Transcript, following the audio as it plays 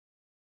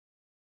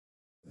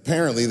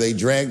Apparently, they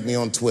dragged me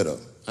on Twitter.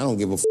 I don't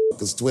give a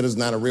because Twitter's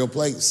not a real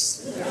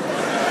place.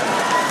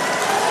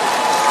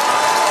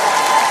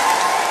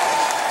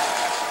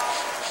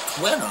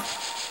 Twitter?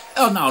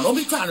 Oh no, don't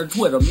be trying to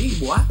Twitter me,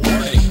 boy.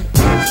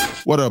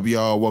 What up,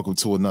 y'all? Welcome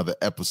to another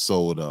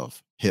episode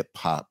of Hip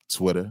Hop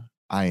Twitter.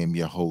 I am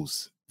your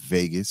host,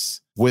 Vegas.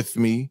 With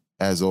me,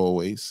 as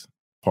always,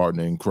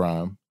 partner in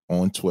crime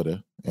on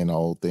Twitter and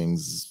all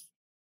things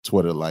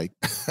Twitter-like.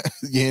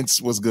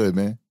 Yance, what's good,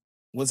 man?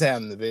 What's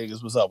happening,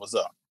 Vegas? What's up? What's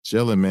up?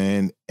 Chilling,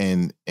 man.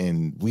 And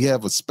we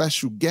have a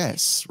special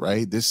guest,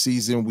 right? This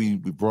season, we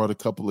brought a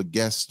couple of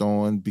guests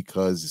on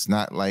because it's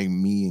not like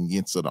me and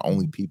Yance are the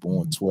only people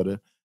on Twitter,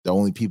 the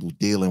only people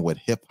dealing with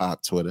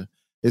hip-hop Twitter.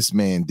 This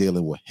man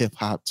dealing with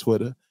hip-hop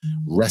Twitter,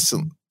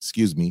 wrestling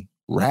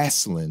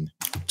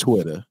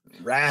Twitter.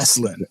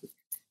 Wrestling.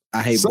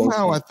 I hate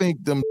Somehow both. I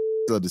think them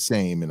are the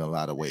same in a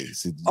lot of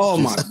ways.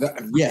 My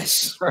God.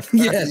 Yes.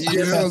 Yes.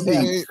 You know what I'm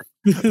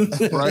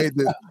saying? Right?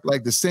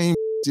 Like the same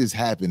just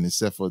happened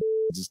except for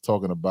just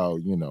talking about,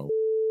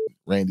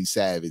 Randy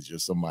Savage or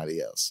somebody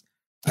else.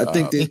 I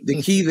think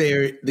the key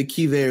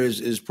there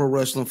is pro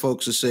wrestling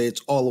folks to say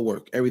it's all a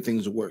work.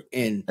 Everything's a work.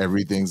 And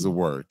everything's a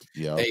work.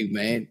 Yeah. Hey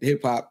man,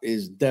 hip hop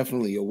is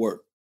definitely a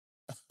work.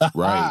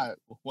 Right.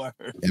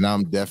 And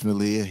I'm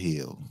definitely a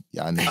heel.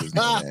 Y'all niggas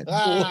know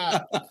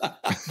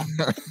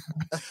that.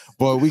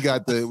 But we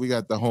got the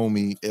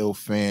homie Ill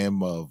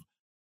Fam of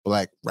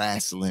Black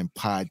Wrestling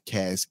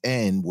Podcast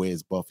and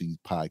Where's Buffy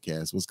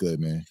Podcast. What's good,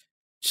 man?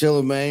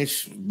 Chilling, man.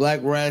 Black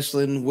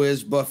Wrestling,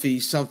 Where's Buffy,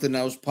 Something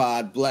Else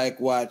Pod,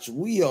 Black Watch.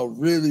 We are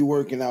really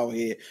working out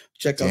here.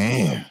 Check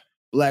out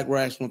Black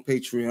Wrestling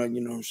Patreon. You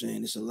know what I'm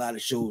saying? There's a lot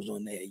of shows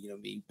on there. You know what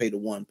I mean? Pay the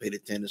 1, pay the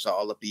 10. It's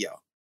all up to y'all.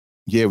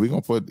 Yeah, we're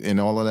going to put in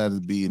all of that to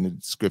be in the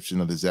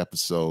description of this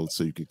episode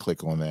so you can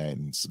click on that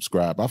and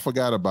subscribe. I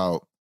forgot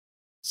about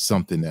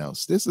something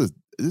else. This is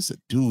a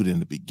dude in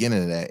the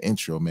beginning of that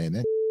intro, man.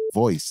 That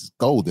voice is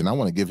golden. I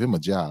want to give him a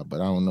job, but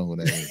I don't know who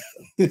that is.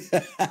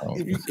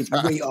 If you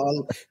wait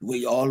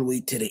all the way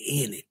to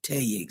the end, it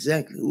tell you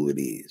exactly who it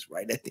is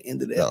right at the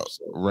end of the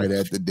episode. Right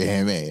at the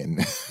damn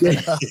end.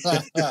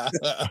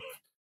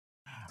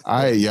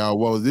 All right, y'all.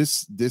 Well,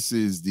 this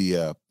is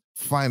the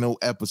final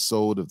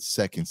episode of the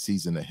second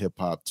season of Hip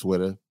Hop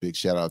Twitter. Big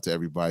shout out to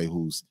everybody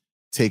who's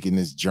taking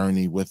this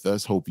journey with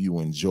us. Hope you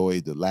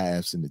enjoyed the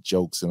laughs and the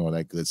jokes and all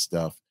that good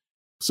stuff.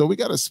 So we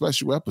got a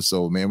special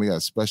episode, man. We got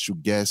a special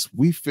guest.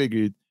 We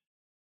figured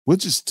we'll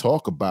just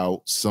talk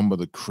about some of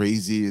the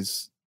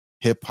craziest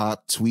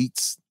hip-hop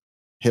tweets,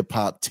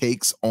 hip-hop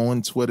takes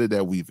on Twitter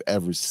that we've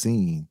ever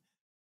seen.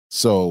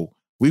 So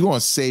we're going to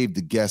save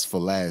the guest for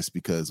last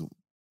because,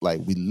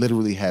 we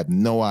literally have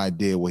no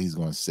idea what he's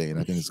going to say, and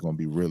I think it's going to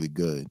be really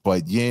good.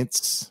 But,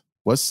 Yance,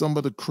 what's some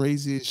of the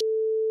craziest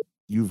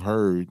you've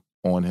heard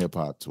on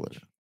hip-hop Twitter?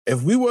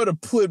 If we were to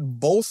put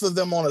both of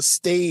them on a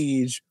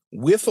stage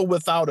with or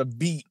without a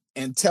beat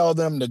and tell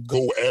them to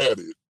go at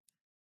it,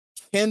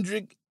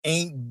 Kendrick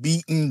ain't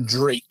beating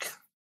Drake.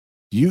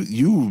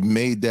 You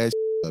made that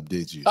up,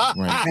 did you?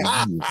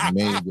 Right. You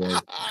made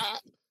that.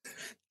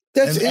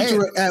 That's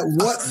interesting. At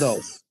what though?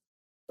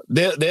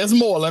 There's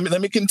more.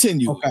 Let me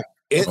continue. Okay.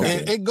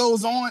 It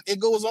goes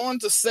on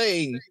to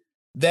say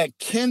that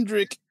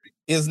Kendrick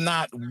is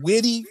not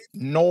witty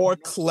nor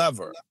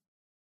clever.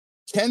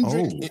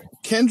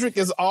 Kendrick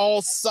is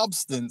all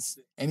substance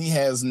and he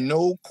has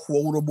no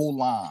quotable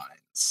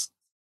lines.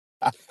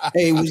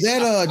 Hey, was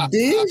that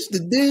Diz?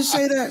 Did Diz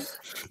say that?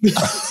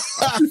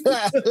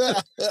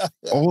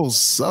 All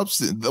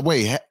substance.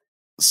 Wait,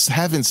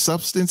 having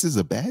substance is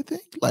a bad thing?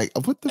 Like,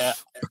 what the?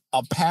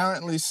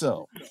 Apparently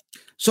so.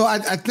 So I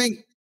think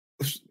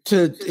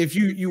if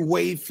you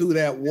wade through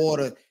that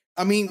water,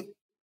 I mean,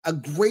 a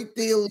great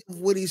deal of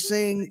what he's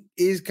saying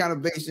is kind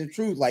of based in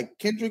truth. Like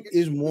Kendrick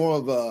is more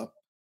of a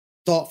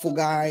thoughtful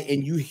guy,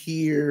 and you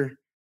hear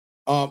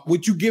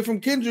what you get from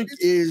Kendrick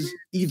is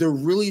either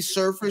really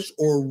surface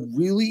or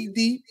really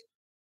deep.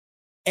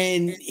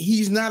 And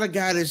he's not a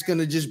guy that's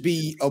gonna just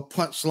be a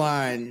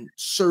punchline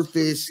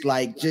surface,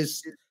 like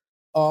just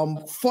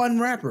fun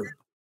rapper.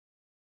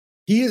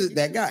 He isn't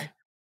that guy.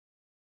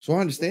 So I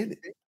understand it.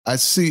 I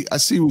see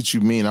what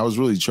you mean. I was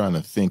really trying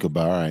to think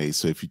about, all right,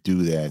 so if you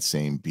do that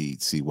same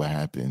beat, see what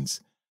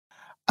happens.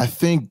 I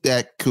think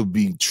that could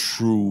be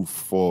true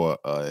for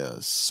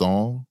a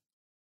song,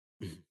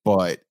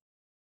 but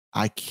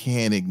I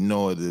can't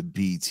ignore the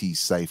BT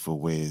cipher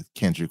where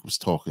Kendrick was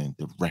talking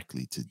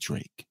directly to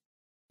Drake.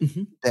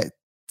 Mm-hmm. That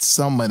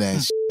some of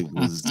that shit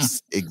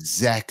was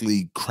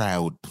exactly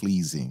crowd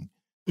pleasing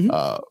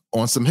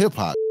on some hip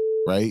hop,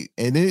 right?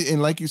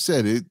 And like you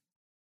said,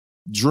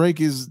 Drake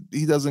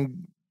he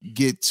doesn't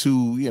get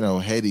too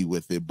heady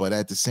with it, but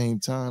at the same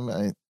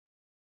time,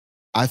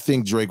 I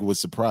think Drake would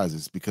surprise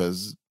us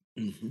because.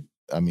 Mm-hmm.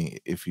 I mean,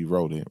 if he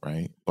wrote it,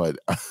 right? But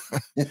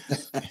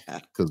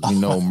because we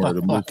know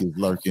Murder Mook is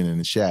lurking in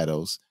the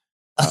shadows.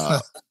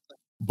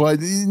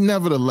 But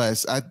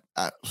nevertheless,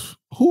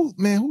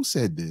 who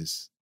said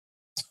this?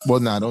 Well,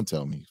 don't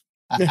tell me.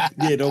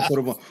 Yeah, don't put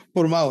him out.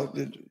 Put him out.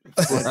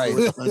 Right.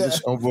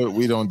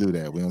 We don't do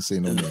that. We don't say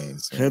no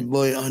names. Head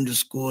boy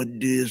 _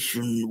 this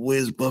from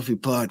Where's Buffy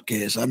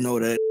podcast. I know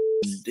that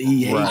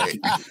he hate, Right.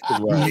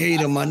 he hate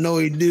him. I know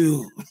he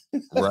do.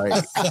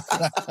 Right.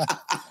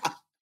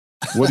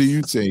 What do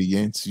you say,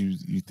 Yentz?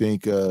 You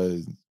think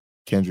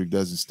Kendrick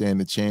doesn't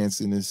stand a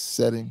chance in this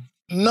setting?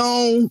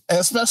 No,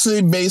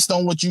 especially based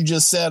on what you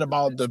just said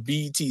about the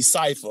BET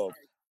cipher.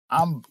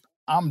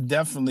 I'm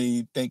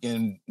definitely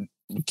thinking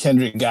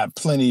Kendrick got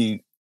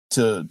plenty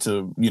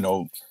to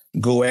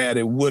go at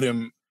it with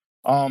him.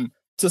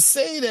 To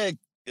say that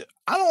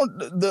I don't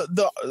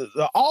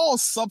the all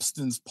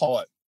substance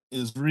part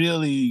is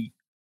really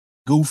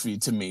goofy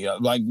to me.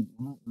 Like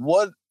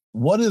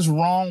what is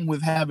wrong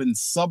with having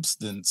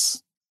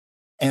substance,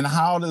 and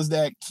how does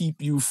that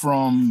keep you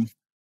from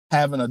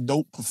having a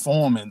dope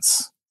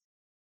performance?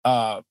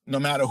 No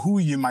matter who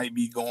you might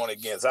be going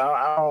against.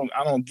 I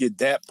don't get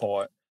that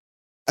part.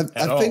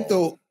 I think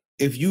though,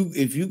 if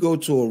you go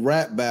to a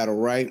rap battle,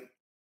 right?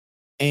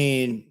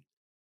 And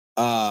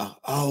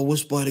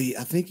what's buddy?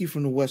 I think he's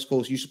from the West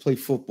Coast. He used to play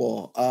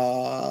football.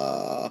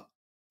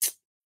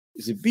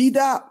 Is it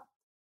B-Dop?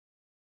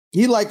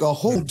 He like a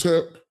whole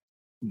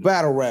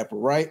battle rapper,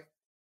 right?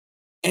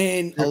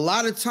 And a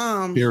lot of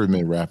times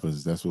pyramid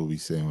rappers, that's what we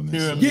say on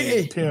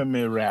this.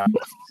 Pyramid rapper.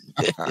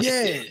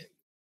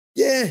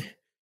 Yeah.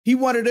 He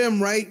one of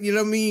them, right? You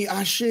know what I mean?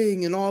 I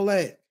sing and all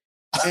that.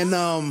 And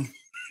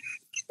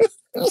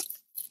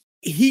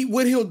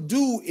what he'll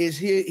do is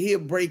he'll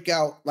break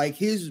out, like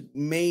his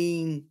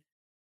main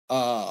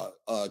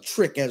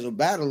trick as a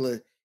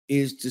battler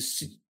is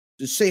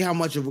to say how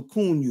much of a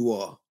coon you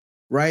are,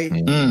 right?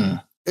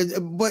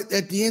 But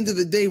at the end of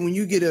the day, when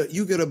you get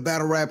a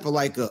battle rapper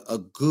like a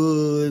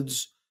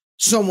Goods,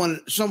 someone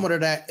of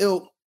that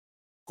ilk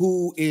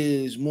who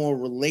is more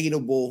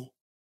relatable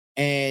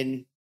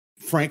and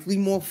frankly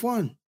more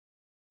fun,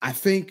 I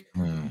think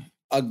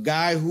a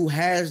guy who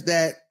has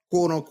that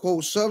quote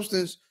unquote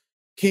substance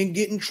can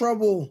get in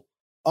trouble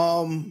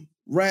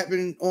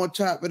rapping on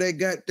top of that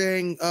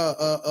goddamn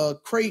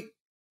crate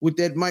with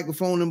that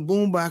microphone and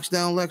boombox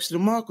down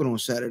Lexington Market on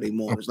Saturday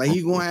mornings. Like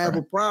he gonna have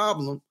a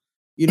problem.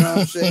 You know what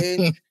I'm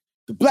saying?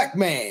 The black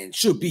man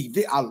should be.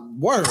 I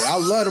love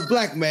the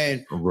black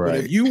man. Right. But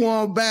if you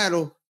want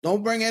battle,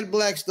 don't bring that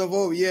black stuff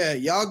over. Yeah,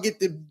 y'all get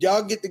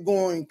to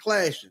going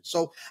clashing.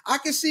 So I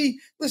can see.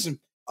 Listen,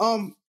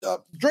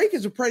 Drake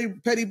is a pretty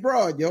petty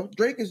broad, yo.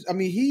 Drake is. I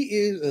mean, he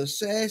is a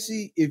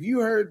sassy. If you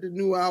heard the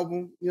new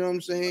album, you know what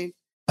I'm saying.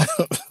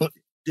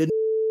 The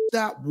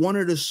stop one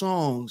of the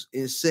songs.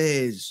 It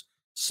says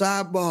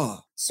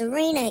sidebar.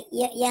 Serena,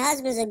 your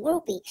husband's a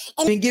groupie,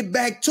 and then get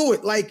back to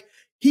it. Like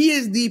he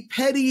is the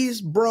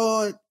pettiest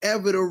broad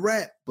ever to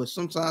rap, but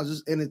sometimes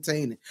it's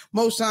entertaining.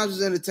 Most times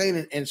it's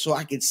entertaining, and so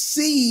I could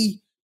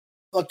see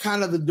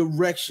kind of the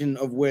direction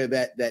of where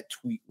that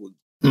tweet would.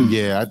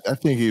 Yeah, I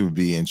think it would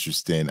be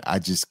interesting. I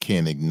just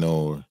can't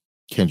ignore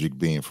Kendrick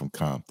being from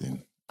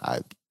Compton.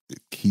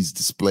 He's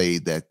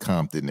displayed that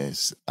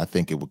Comptonness. I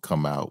think it would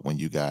come out when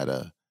you got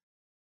a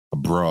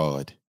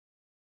broad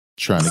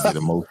trying to get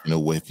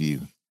emotional with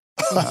you.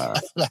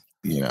 But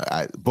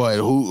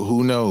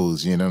who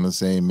knows? You know what I'm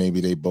saying?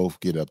 Maybe they both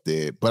get up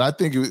there. But I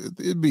think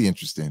it'd be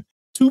interesting.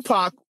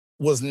 Tupac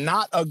was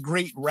not a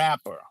great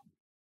rapper.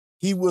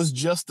 He was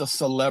just a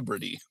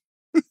celebrity.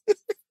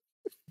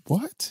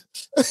 What?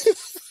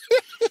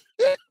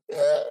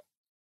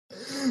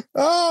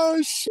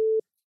 Oh shit!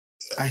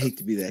 I hate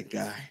to be that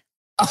guy.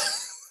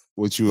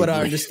 But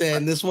I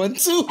understand this one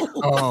too.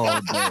 Oh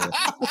man,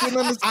 I can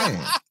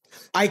understand.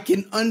 I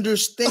can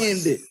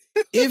understand it.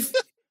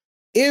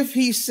 If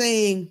he's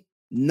saying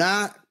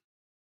not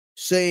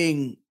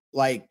saying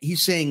like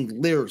he's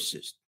saying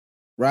lyricist,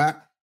 right?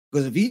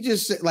 Because if he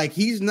just said like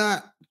he's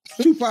not,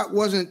 Tupac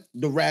wasn't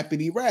the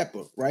rapidy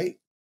rapper, right?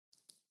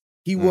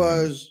 He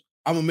was.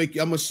 I'm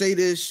gonna say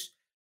this,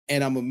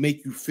 and I'm gonna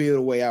make you feel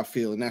the way I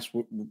feel, and that's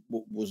what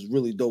was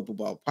really dope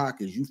about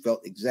Pac is you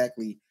felt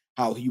exactly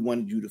how he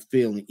wanted you to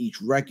feel in each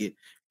record,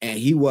 and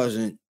he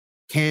wasn't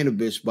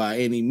Cannabis by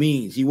any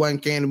means. He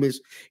wasn't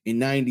Cannabis in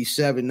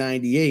 97,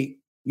 98.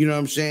 You know what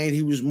I'm saying?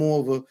 He was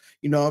more of a,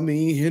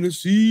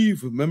 Hennessy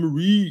for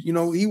memory. He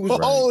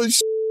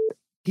was.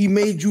 He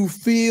made you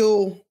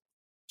feel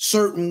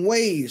certain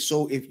ways.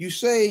 So if you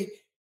say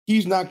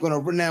he's not going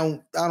to,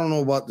 now I don't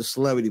know about the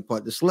celebrity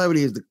part. The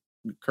celebrity is the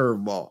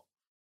curveball.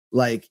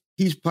 Like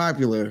he's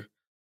popular,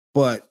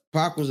 but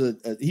Pac was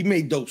he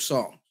made dope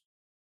songs.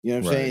 You know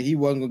what I'm saying? He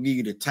wasn't going to give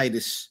you the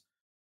tightest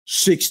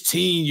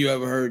 16 you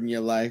ever heard in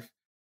your life.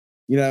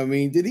 You know what I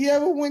mean? Did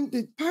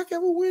Pac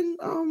ever win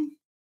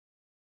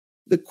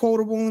the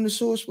quotable and the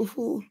source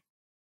before?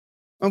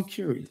 I'm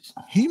curious.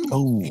 He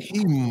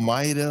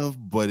might have,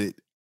 but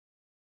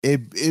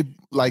it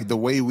like the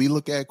way we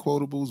look at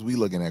quotables, we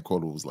looking at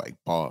quotables like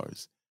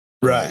bars.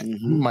 Right. Like,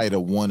 he might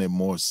have won it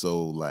more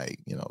so like,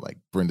 like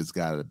Brenda's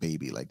Got a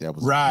Baby. Like that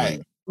was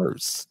right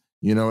first.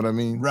 You know what I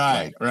mean?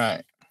 Right,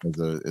 like,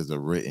 right. As a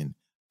written.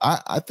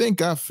 I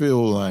think I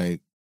feel like,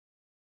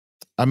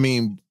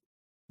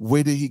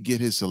 where did he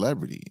get his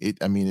celebrity? It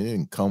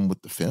didn't come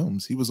with the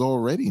films. He was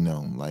already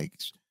known. Like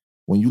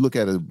when you look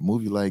at a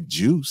movie like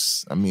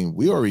Juice, I mean,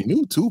 we already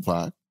knew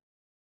Tupac,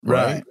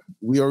 right?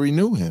 We already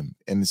knew him.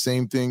 And the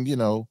same thing,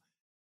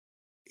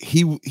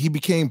 he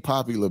became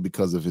popular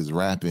because of his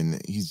rapping.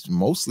 He's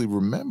mostly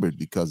remembered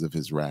because of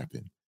his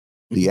rapping.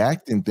 The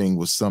acting thing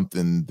was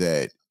something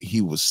that he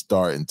was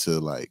starting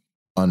to like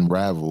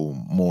unravel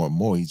more and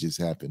more. He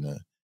just happened to,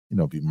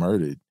 be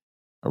murdered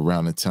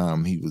around the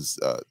time he was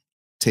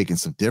taking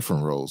some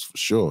different roles for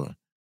sure.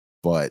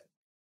 But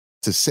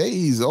to say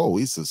he's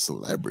a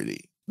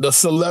celebrity. The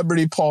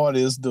celebrity part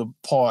is the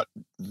part,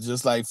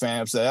 just like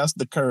Fam said, that's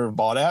the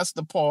curveball. That's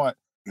the part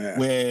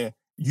where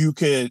you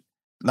could,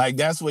 like,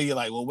 that's where you're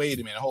like, well, wait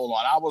a minute, hold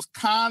on. I was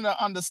kind of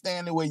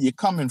understanding where you're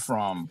coming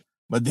from,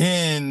 but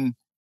then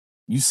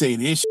you say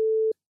this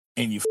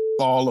and you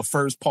all the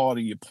first part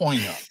of your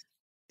point up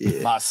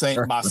by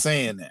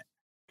saying that.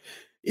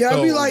 Yeah,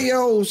 I'd be like,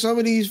 yo, some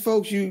of these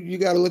folks, you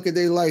got to look at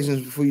their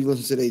license before you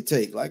listen to their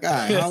take. Like, all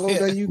right, how long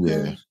are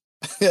you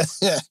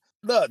guys?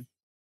 Look,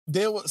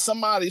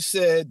 somebody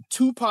said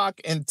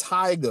Tupac and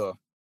Tyga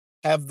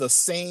have the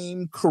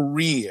same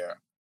career,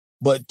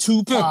 but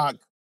Tupac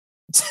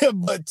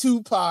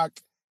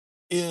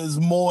is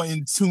more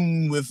in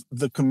tune with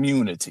the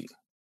community.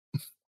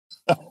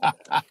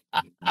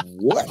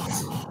 What?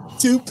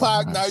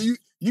 Tupac, now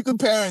you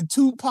comparing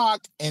Tupac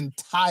and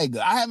Tyga.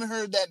 I haven't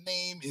heard that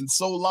name in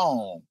so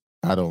long.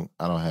 I don't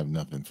have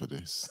nothing for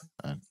this.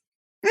 I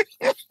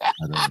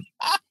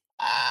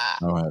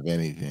don't have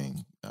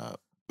anything.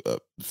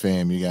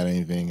 Fam, you got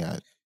anything? I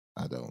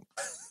don't.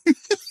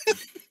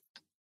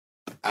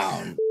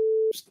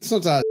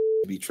 Sometimes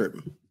I be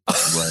tripping.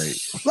 Right.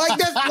 Like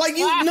that, like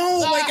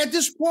at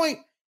this point,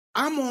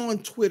 I'm on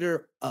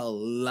Twitter a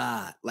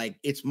lot. Like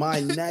it's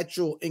my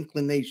natural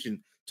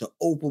inclination to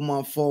open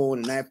my phone,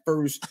 and that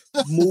first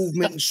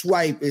movement and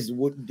swipe is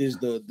what is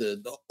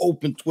the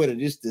open Twitter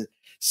just to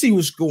see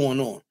what's going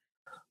on.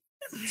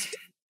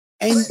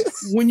 And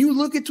when you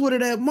look at Twitter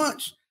that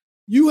much,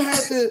 you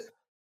just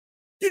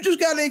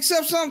gotta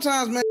accept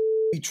sometimes, man,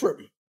 be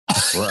tripping.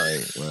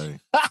 Right.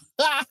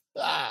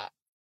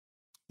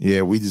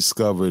 Yeah, we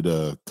discovered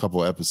a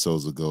couple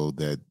episodes ago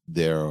that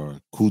there are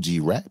Cool G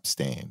rap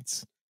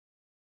stands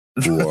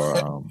who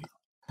are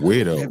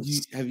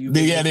weirdos. Have you?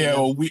 They're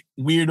a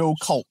weirdo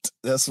cult.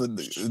 That's what.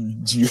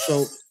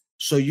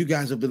 So you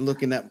guys have been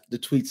looking at the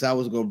tweets I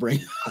was gonna bring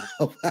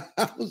up.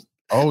 I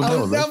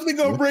was definitely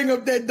gonna bring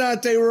up that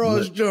Dante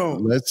Ross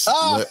joint.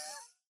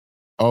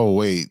 Oh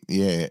wait,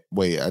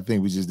 I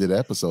think we just did an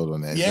episode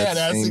on that. Yeah,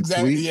 that's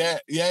exactly. Tweet?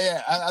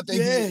 Yeah. I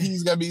think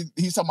he's gonna be.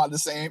 He's talking about the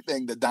same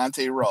thing, the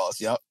Dante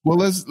Ross. Yep. Well,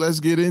 let's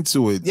get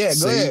into it. Yeah,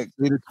 go ahead.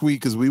 Say the tweet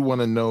because we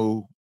want to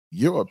know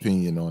your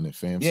opinion on it,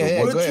 fam.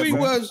 Yeah, so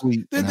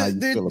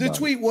the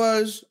tweet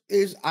was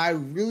I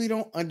really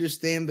don't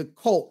understand the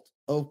cult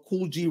of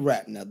Cool G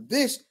rap. Now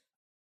this,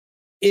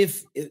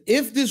 if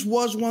this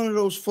was one of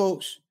those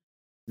folks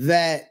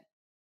that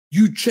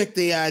you check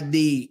the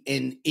ID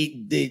and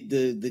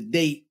the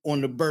date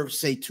on the birth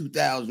say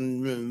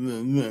 2000, you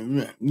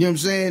know what I'm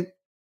saying?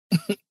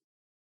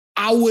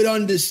 I would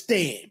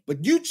understand.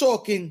 But you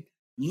talking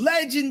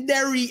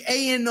legendary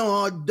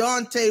A&R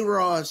Dante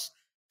Ross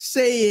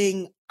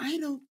saying, I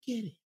don't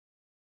get it.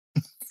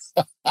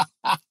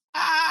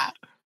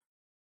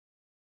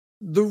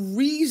 The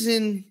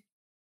reason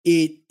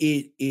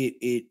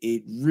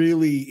it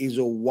really is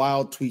a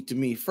wild tweet to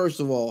me,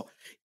 first of all,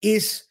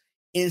 it's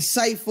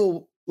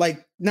insightful.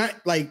 Like not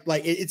like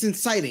it's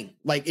inciting.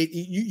 Like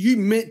you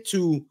meant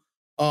to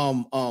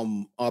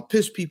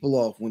piss people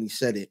off when he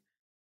said it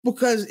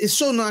because it's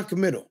so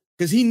non-committal.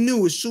 Because he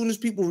knew as soon as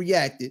people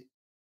reacted,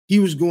 he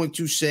was going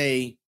to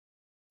say,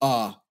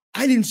 "I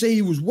didn't say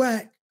he was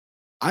whack.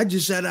 I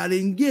just said I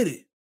didn't get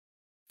it."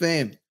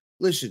 Fam,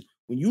 listen.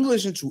 When you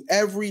listen to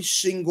every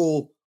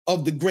single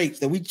of the greats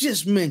that we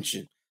just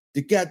mentioned,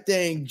 the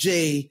goddamn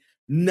Jay,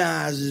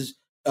 Nas's,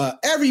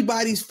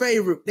 everybody's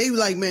favorite, they were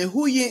like, man,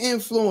 who are your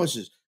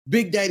influences?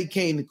 Big Daddy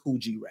Kane and Cool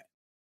G rap.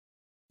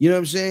 You know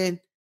what I'm saying?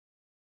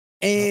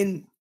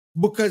 And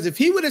because if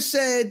he would have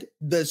said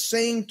the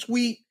same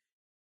tweet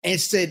and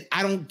said,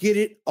 I don't get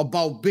it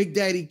about Big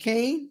Daddy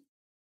Kane,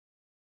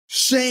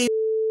 same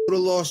would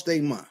have lost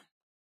their mind.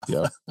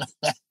 Yeah.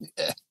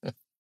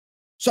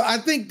 So I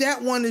think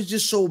that one is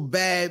just so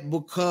bad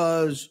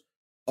because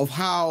of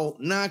how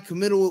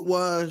non-committal it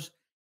was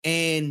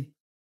and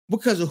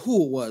because of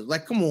who it was.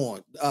 Like, come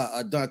on,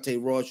 Dante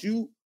Ross,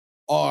 you've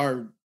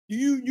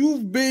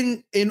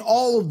been in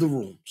all of the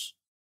rooms.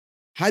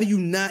 How do you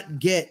not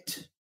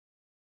get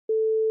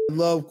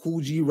love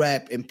Cool G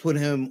rap and put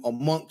him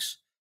amongst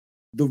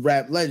the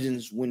rap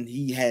legends when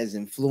he has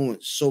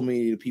influenced so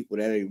many of the people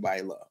that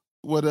everybody loves?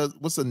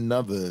 What's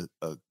another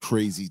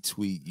crazy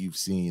tweet you've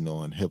seen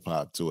on hip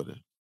hop Twitter?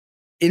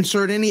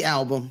 Insert any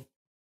album.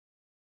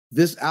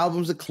 This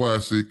album's a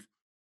classic.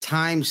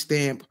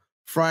 Timestamp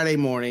Friday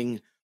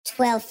morning,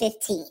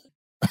 12:15.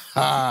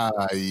 Yeah,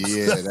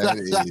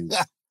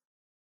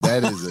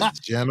 that is a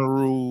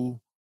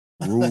general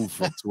rule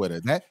for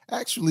Twitter. That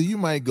actually, you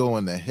might go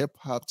in the Hip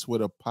Hop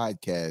Twitter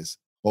Podcast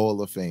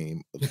Hall of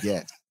Fame of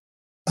guests,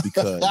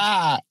 because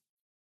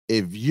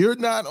if you're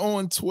not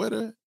on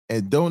Twitter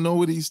and don't know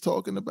what he's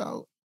talking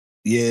about,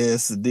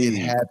 yes, it indeed.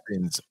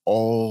 happens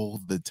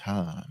all the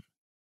time.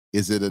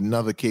 Is it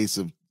another case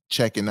of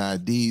checking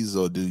IDs,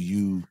 or do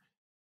you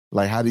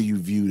how do you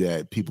view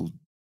that people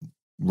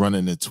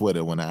running to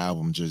Twitter when the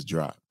album just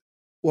dropped?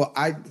 Well,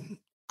 I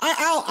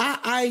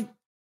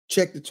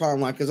check the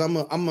timeline because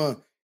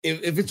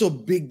if it's a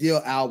big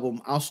deal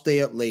album, I'll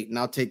stay up late and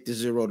I'll take the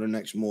 0 the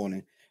next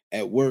morning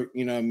at work.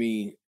 You know what I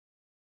mean?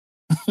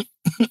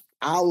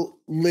 I'll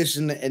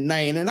listen at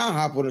night and then I'll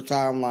hop on the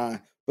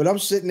timeline. But I'm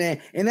sitting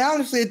there, and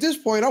honestly, at this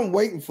point, I'm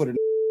waiting for the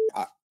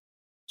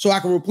so I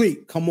can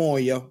repeat. Come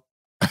on, yo.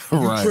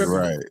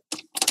 Right.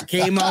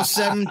 Came out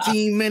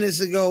 17 minutes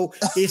ago.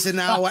 It's an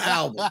hour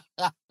album.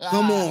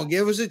 Come on,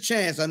 give us a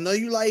chance. I know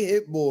you like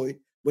Hit Boy,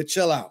 but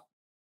chill out.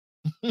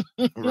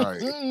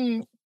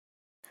 Right.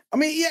 I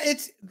mean, yeah,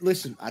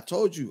 listen, I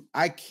told you,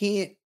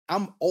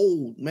 I'm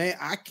old, man.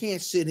 I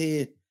can't sit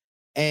here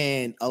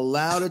and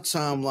allow the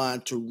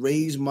timeline to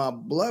raise my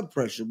blood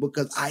pressure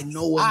because I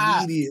know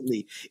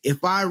immediately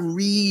if I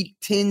read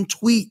 10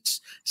 tweets,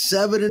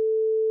 7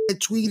 that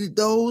tweeted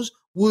those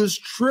was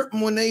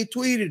tripping when they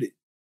tweeted it.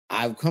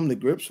 I've come to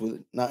grips with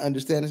it. And I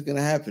understand it's going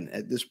to happen.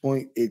 At this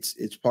point, it's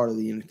part of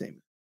the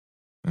entertainment.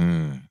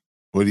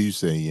 What do you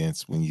say,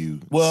 Jens, when you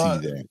see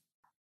that?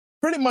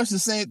 Pretty much the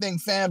same thing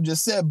Fam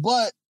just said,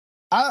 but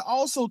I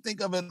also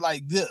think of it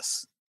like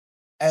this.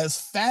 As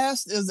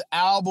fast as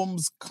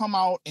albums come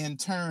out and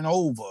turn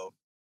over,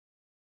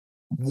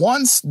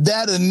 once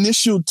that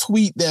initial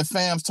tweet that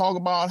Fam's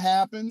talking about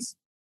happens,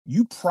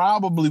 you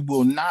probably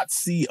will not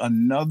see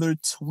another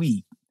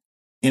tweet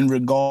in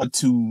regard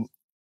to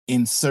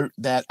insert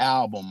that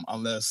album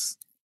unless,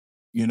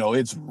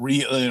 it's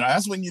real.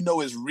 That's when you know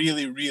it's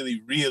really,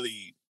 really,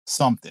 really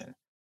something.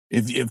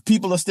 If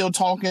people are still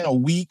talking a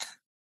week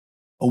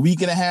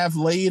and a half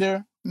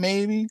later,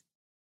 maybe.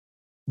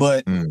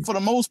 But for the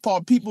most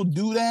part, people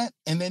do that,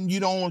 and then you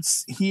don't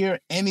hear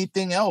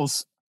anything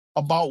else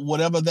about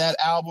whatever that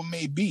album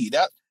may be.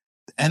 That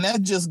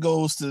just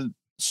goes to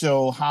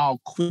show how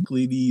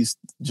quickly these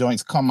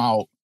joints come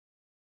out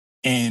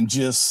and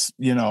just,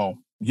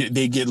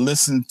 they get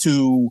listened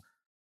to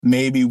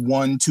maybe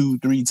 1, 2,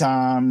 3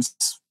 times,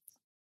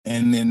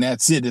 and then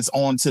that's it. It's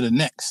on to the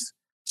next.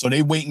 So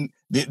they waiting.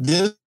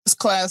 This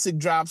classic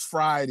drops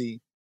Friday.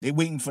 They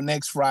waiting for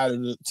next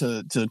Friday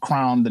to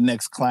crown the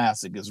next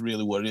classic is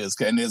really what it is.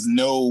 And there's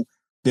no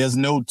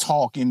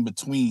talk in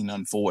between,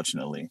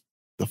 unfortunately.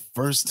 The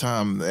first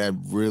time that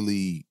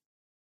really,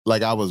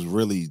 I was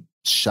really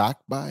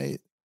shocked by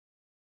it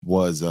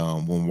was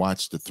when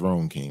Watch the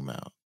Throne came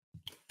out,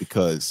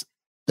 because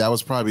that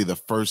was probably the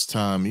first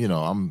time,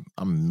 I'm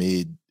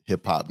mid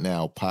Hip Hop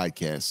Now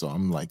podcast, so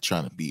I'm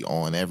trying to be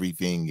on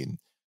everything and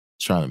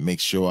trying to make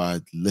sure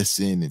I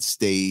listen and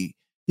stay,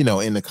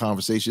 in the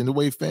conversation, the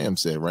way Fam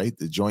said, right?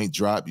 The joint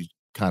drop, you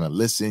kind of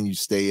listen, you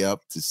stay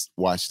up to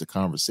watch the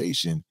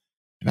conversation.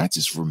 And I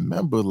just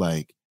remember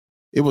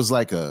it was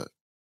like a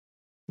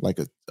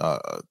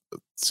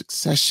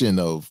succession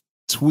of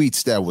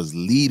tweets that was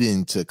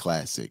leading to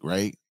classic,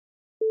 right?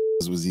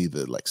 It was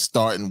either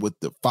starting with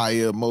the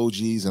fire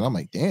emojis, and I'm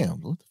like, damn,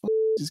 what the fuck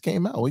just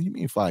came out? What do you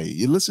mean fire?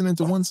 You're listening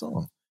to one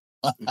song.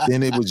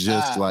 Then it was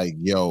just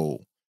yo,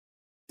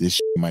 this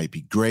shit might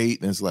be great.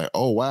 And it's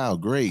oh, wow,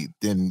 great.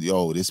 Then,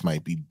 this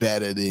might be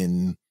better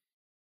than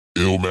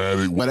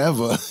Illmatic,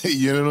 whatever.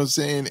 You know what I'm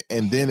saying?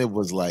 And then it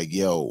was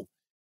yo,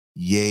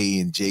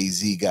 Ye and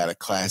Jay-Z got a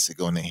classic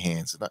on their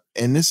hands.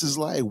 And this is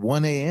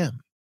 1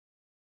 a.m.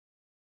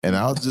 And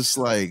I was just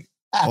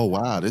oh,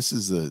 wow, this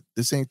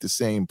ain't the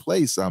same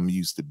place I'm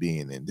used to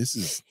being in. This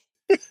is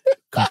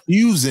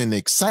confusing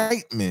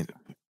excitement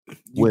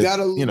with,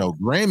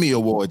 Grammy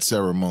Award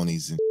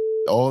ceremonies and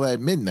all at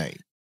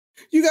midnight.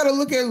 You have to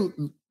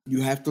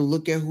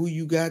look at who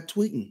you got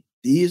tweeting.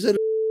 These are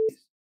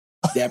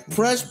that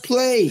press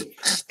play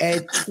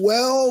at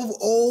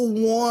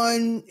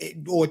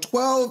 12:01 or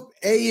 12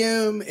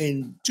 a.m.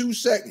 and 2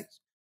 seconds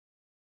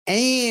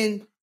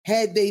and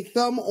had their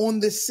thumb on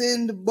the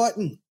send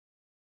button.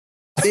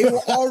 They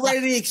were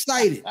already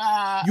excited.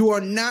 You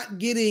are not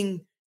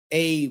getting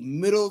a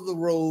middle of the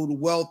road,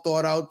 well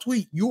thought out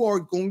tweet. You are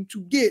going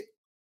to get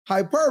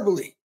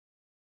hyperbole.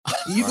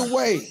 Either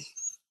way.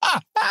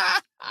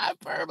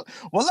 Hyperbole.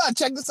 Well,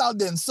 check this out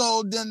then.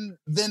 So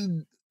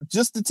then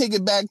just to take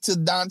it back to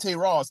Dante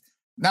Ross.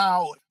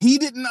 Now, he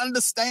didn't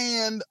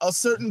understand a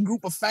certain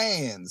group of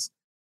fans.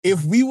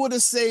 If we were to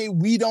say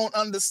we don't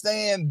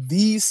understand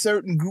these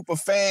certain group of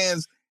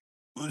fans,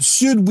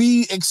 should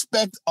we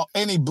expect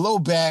any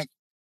blowback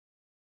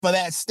for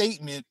that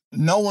statement,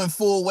 knowing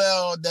full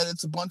well that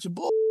it's a bunch of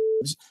bull?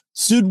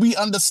 Should we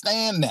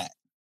understand that?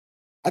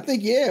 I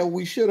think,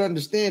 we should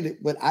understand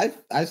it, but I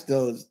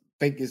still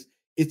think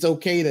it's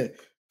okay to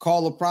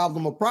call a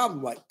problem,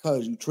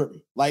 cause you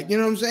tripping. You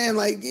know what I'm saying?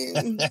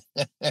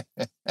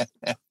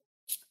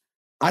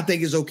 I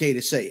think it's okay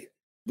to say it,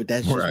 but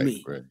that's just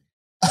me. Right.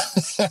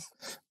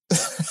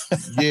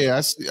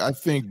 Yeah, I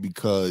think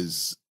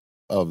because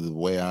of the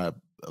way I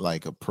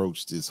like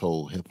approach this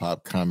whole hip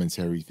hop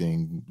commentary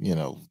thing,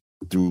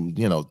 through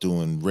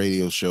doing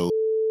radio shows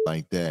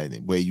like that,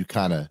 where you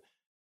kind of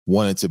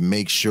wanted to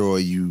make sure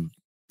you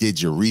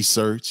did your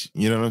research,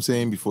 you know what I'm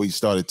saying, before you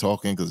started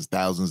talking, because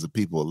thousands of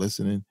people are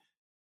listening.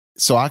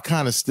 So I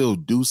kind of still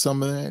do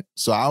some of that.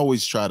 So I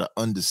always try to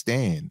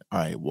understand, all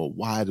right, well,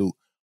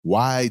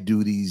 why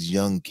do these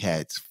young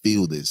cats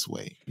feel this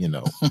way?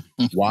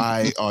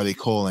 Why are they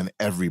calling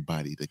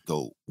everybody the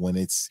GOAT when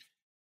it's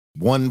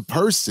one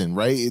person,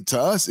 right? To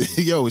us,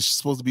 it's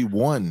supposed to be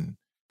one.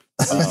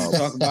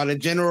 Talk about a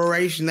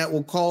generation that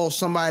will call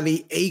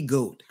somebody a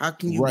GOAT. How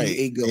can you be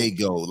a GOAT? A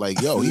GOAT.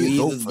 Like, yo, he's a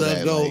GOAT for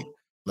that. GOAT.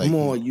 Come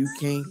on, you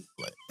can't.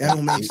 That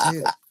don't make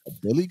sense. A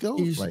Billy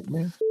GOAT? Like,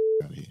 man,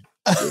 out of here.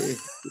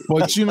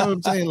 But you know what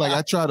I'm saying? Like,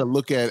 I try to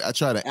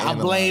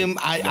analyze.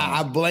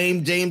 I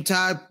blame James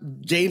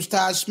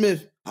Todd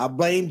Smith. I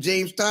blame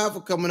James Todd for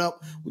coming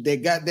up with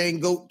that goddamn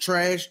GOAT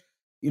trash.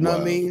 You know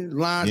what I mean?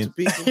 Lying to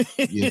people.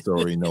 You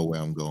already know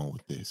where I'm going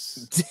with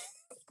this.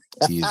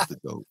 He is the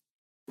GOAT.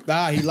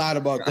 Nah, he lied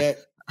about that.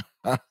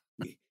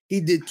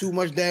 He did too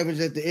much damage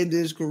at the end of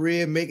his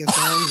career, making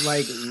songs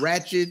like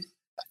Ratchet.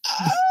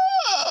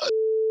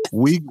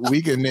 We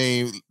can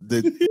name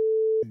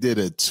did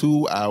a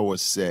 2-hour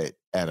set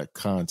at a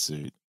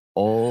concert,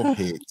 all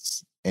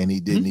hits, and he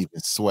didn't even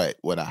sweat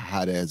with a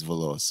hot ass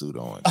velour suit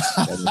on.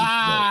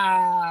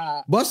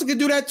 Busta could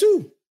do that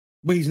too,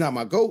 but he's not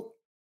my GOAT.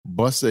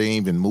 Busta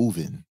ain't even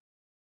moving.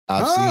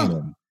 I've seen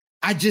him.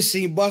 I just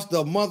seen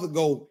Busta a month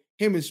ago.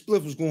 Him and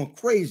Spliff was going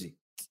crazy.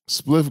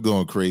 Spliff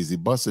going crazy.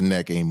 Busta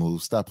neck ain't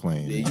moved. Stop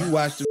playing. Yeah, you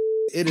watched the.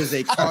 It is a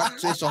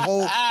it's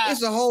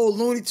a whole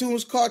Looney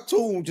Tunes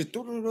cartoon. Just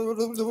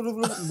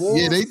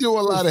yeah, they do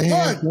a lot of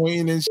hand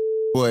pointing and shit,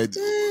 but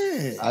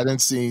I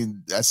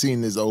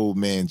seen this old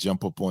man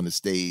jump up on the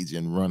stage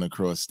and run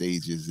across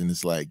stages, and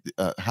it's like,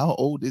 how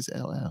old is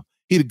LL?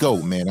 He the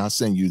GOAT, man. I'll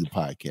send you the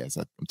podcast.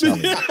 I'm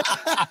telling you.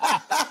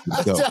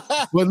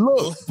 But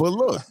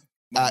look.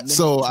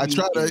 So I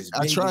try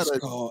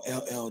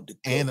to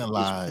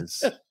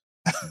analyze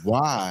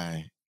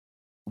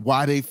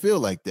why they feel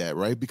like that,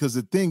 right? Because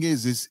the thing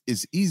is,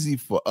 it's easy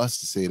for us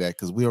to say that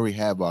because we already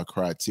have our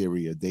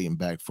criteria dating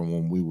back from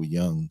when we were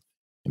young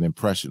and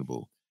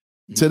impressionable.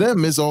 Mm-hmm. To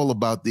them, it's all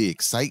about the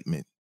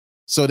excitement.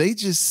 So they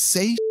just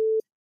say,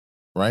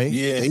 right?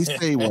 Yeah. They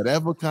say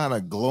whatever kind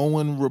of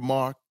glowing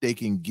remark they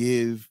can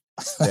give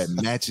that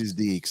matches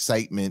the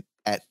excitement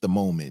at the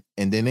moment,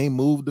 and then they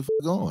move the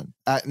fuck on.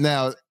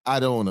 Now, I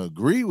don't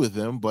agree with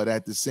them, but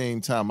at the same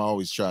time, I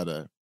always try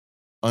to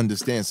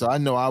understand. So I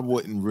know I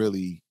wouldn't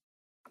really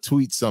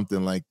tweet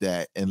something like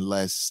that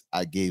unless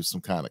I gave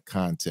some kind of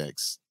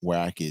context where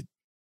I could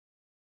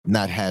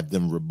not have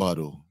them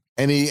rebuttal.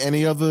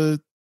 Any other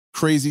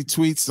crazy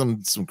tweets,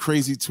 some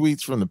crazy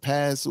tweets from the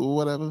past or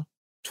whatever?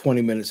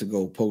 20 minutes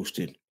ago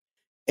posted,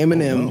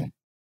 Eminem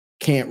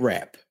can't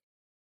rap.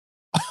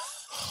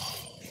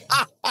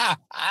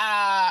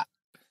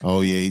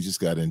 Oh yeah, he just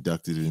got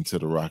inducted into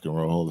the Rock and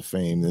Roll Hall of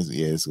Fame.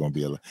 It's gonna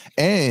be a lot.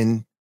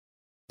 And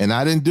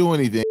I didn't do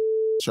anything.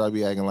 Try to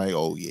be acting like,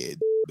 oh yeah,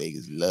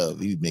 Vegas love.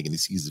 He was making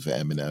excuses for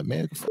Eminem.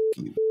 Man, fuck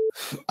you.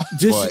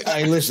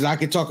 Hey, listen, I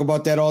can talk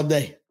about that all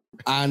day.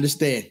 I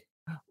understand.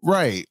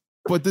 Right.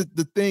 But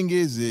the thing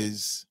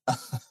is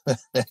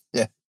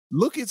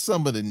look at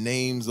some of the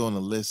names on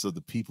the list of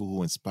the people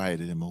who inspired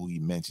him, who he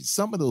mentioned.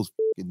 Some of those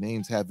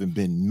names haven't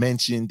been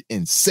mentioned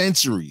in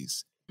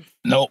centuries.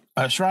 Nope,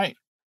 that's right.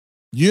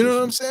 You know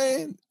what I'm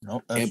saying?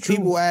 Nope, and true.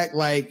 People act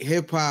like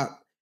hip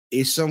hop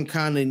is some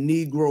kind of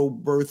Negro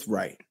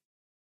birthright.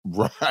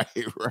 Right.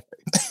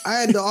 I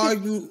had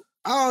to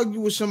argue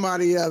with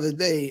somebody the other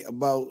day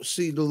about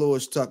C.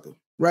 Dolores Tucker,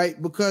 right?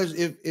 Because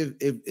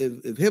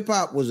if hip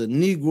hop was a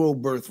Negro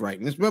birthright,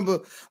 and remember,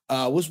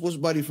 what's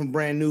Buddy from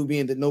Brand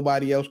Nubian that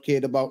nobody else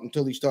cared about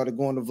until he started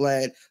going to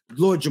Vlad,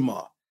 Lord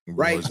Jamar,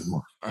 right?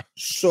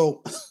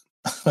 So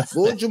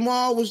Lord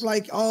Jamar was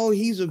like, oh,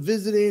 he's a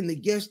visitor and the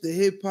guest of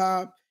hip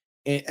hop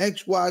and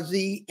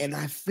XYZ. And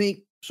I think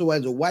so,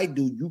 as a white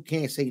dude, you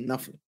can't say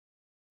nothing.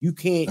 You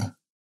can't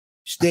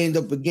stand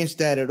up against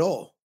that at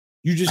all.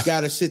 You just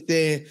got to sit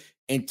there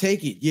and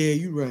take it. Yeah,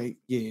 you're right.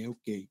 Yeah,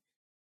 okay.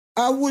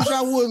 I wish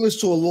I would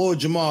listen to a Lord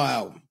Jamar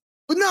album,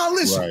 but now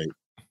listen. Right.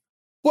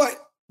 But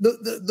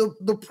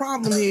the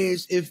problem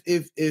is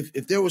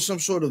if there was some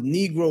sort of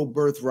Negro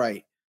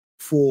birthright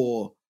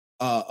for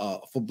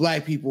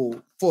Black people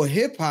for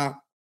hip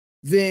hop,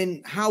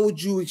 then how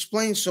would you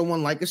explain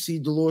someone like a C.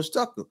 Dolores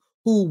Tucker,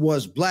 who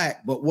was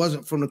Black but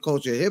wasn't from the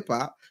culture of hip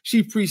hop?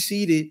 She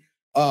preceded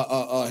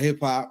hip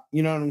hop,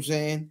 you know what I'm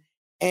saying?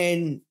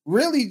 And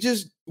really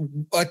just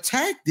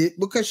attacked it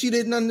because she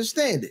didn't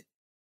understand it.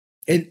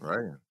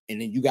 And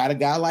then you got a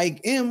guy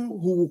like M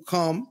who will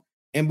come,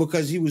 and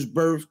because he was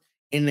birthed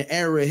in the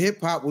era of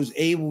hip hop, was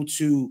able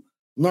to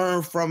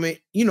learn from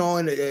it, you know,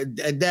 and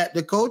adapt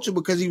the culture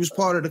because he was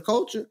part of the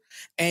culture.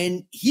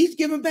 And he's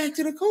giving back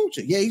to the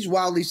culture. Yeah, he's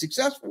wildly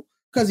successful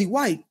because he's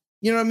white.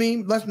 You know what I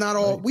mean? Let's not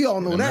all, we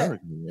all know that.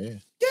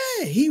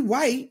 Yeah, he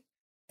white.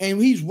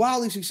 and he's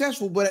wildly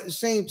successful, but at the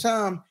same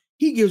time,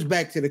 he gives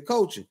back to the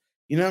culture.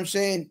 You know what I'm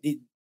saying?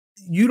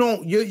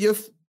 You're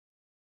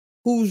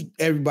who's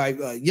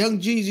everybody?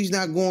 Young Jeezy's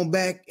not going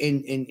back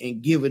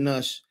and giving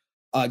us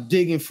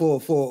digging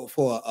for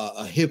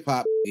a hip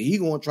hop. He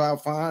gonna try to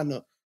find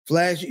a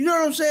flash. You know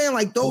what I'm saying?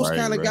 Like those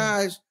kind of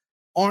guys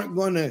aren't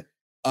gonna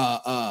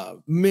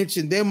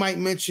mention. They might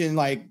mention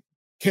like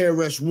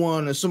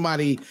KRS-One or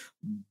somebody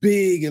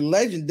big and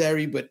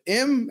legendary, but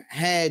M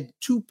had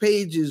 2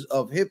 pages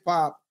of hip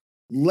hop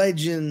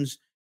legends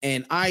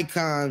and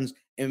icons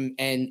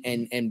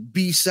and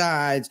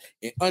B-sides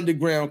and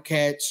underground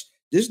cats.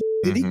 This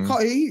did he call?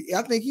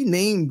 I think he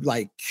named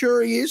like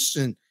Curious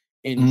and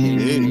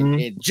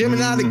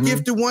Gemini the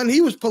Gifted One.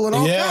 He was pulling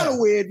all kind of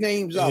weird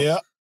names up.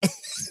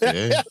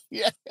 Yeah.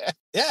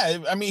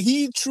 I mean,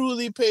 he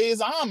truly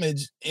pays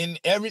homage in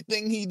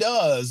everything he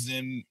does,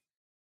 and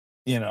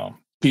you know,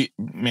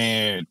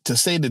 man, to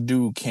say the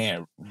dude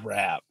can't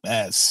rap,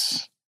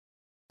 that's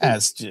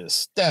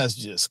just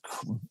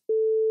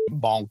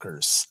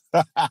bonkers.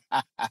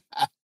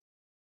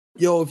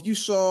 Yo, if you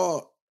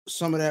saw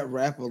some of that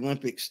Rap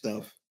Olympic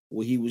stuff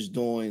where he was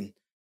doing,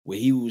 where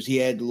he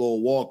had the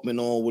little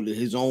Walkman on with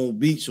his own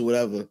beats or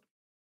whatever,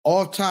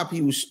 off top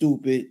he was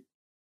stupid.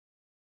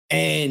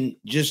 And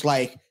just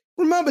like,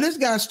 remember, this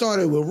guy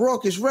started with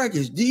Raucous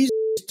Records. These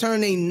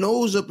turned their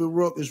nose up at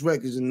Raucous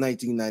Records in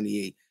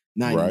 1998,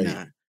 99.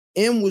 Right.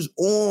 M was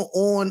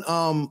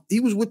on he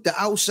was with the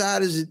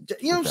Outsiders.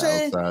 You know what I'm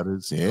saying?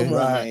 Outsiders, yeah. Come on,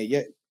 man.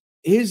 Yeah.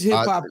 His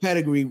hip-hop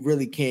pedigree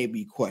really can't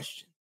be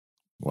questioned.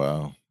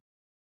 Wow.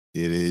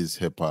 It is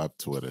hip-hop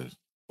Twitter.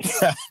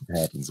 It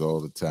happens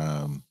all the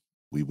time.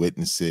 We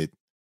witness it.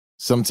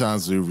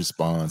 Sometimes we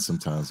respond,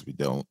 sometimes we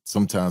don't.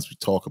 Sometimes we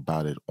talk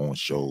about it on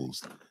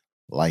shows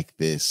like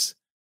this.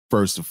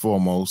 First and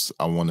foremost,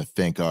 I want to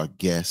thank our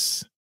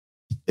guests,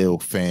 Ill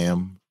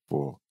Fam,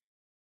 for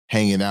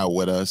hanging out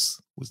with us,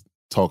 was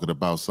talking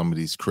about some of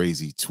these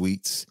crazy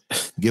tweets.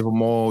 Give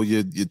them all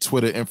your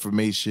Twitter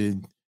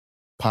information,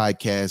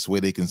 podcast,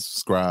 where they can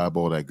subscribe,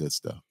 all that good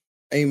stuff.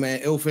 Hey, man,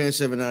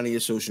 IllFan7 on your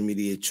social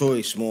media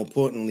choice. More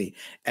importantly,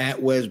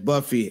 at Wes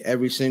Buffy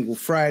every single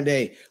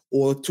Friday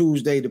or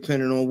Tuesday,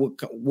 depending on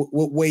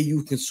what way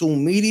you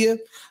consume media.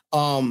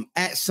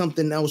 At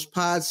Something Else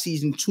Pod,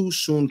 season 2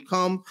 soon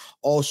come.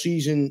 All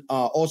season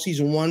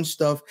 1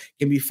 stuff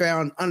can be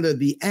found under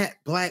the at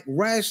Black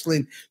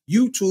Wrestling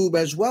YouTube,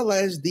 as well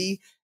as the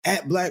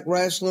at Black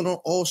Wrestling on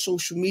all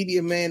social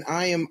media. Man,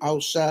 I am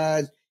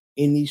outside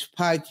in these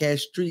podcast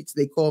streets.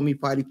 They call me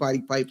Potty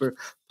Piper.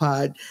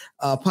 Pod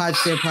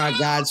Stand Pod,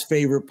 God's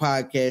favorite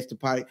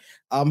podcast.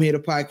 I'm here to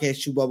podcast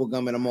Chew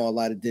Bubblegum, and I'm all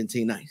out of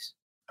Dente Nice.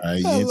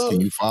 Jens, can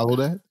you follow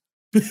that?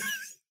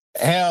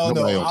 Hell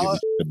no. Don't give a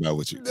shit about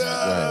what you.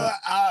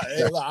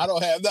 I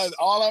don't have that.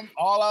 All I'm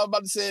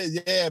about to say is,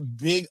 yeah,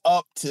 big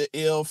up to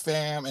Ill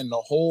Fam and the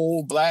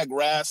whole Black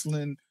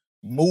Wrestling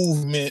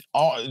movement,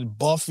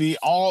 Buffy,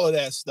 all of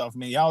that stuff,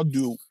 man. Y'all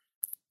do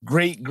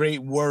great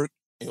work.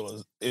 It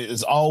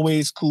was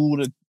always cool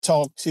to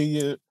talk to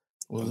you.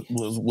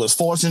 Was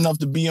fortunate enough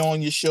to be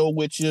on your show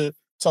with you,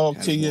 talk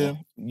to you.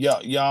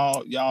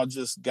 Y'all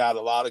just got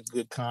a lot of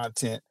good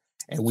content,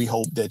 and we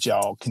hope that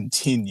y'all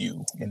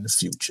continue in the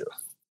future.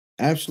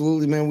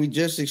 Absolutely, man. We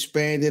just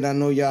expanded. I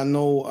know y'all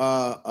know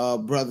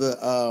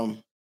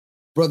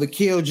brother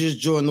Kill just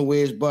joined the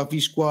Where's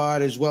Buffy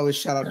squad, as well as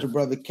shout out to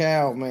brother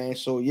Cal, man.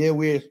 So yeah,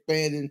 we're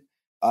expanding,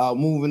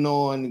 moving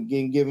on,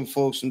 again, giving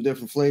folks some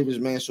different flavors,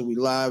 man. So we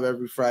live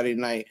every Friday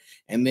night,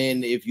 and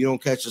then if you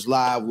don't catch us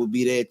live, we'll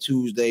be there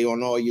Tuesday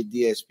on all your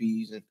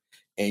DSPs,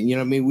 and you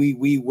know what I mean.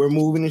 We're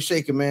moving and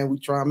shaking, man. We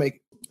try to make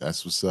it.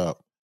 That's what's up.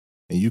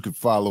 And you can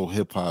follow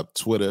Hip Hop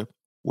Twitter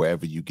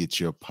wherever you get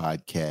your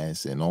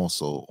podcasts, and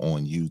also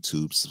on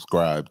YouTube.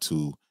 Subscribe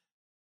to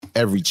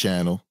every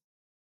channel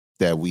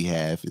that we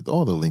have.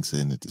 All the links are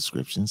in the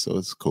description, so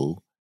it's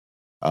cool.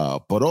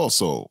 But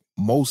also,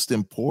 most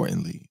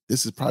importantly,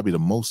 this is probably the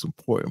most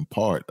important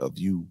part of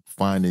you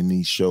finding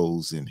these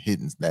shows and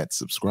hitting that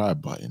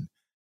subscribe button.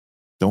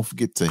 Don't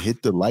forget to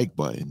hit the like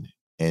button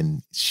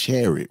and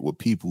share it with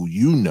people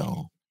you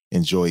know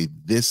enjoy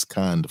this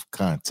kind of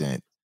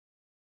content.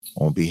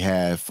 On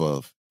behalf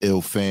of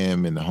Ill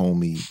Fam and the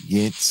homie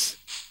Yentz,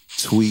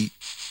 tweet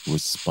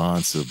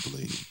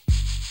responsibly.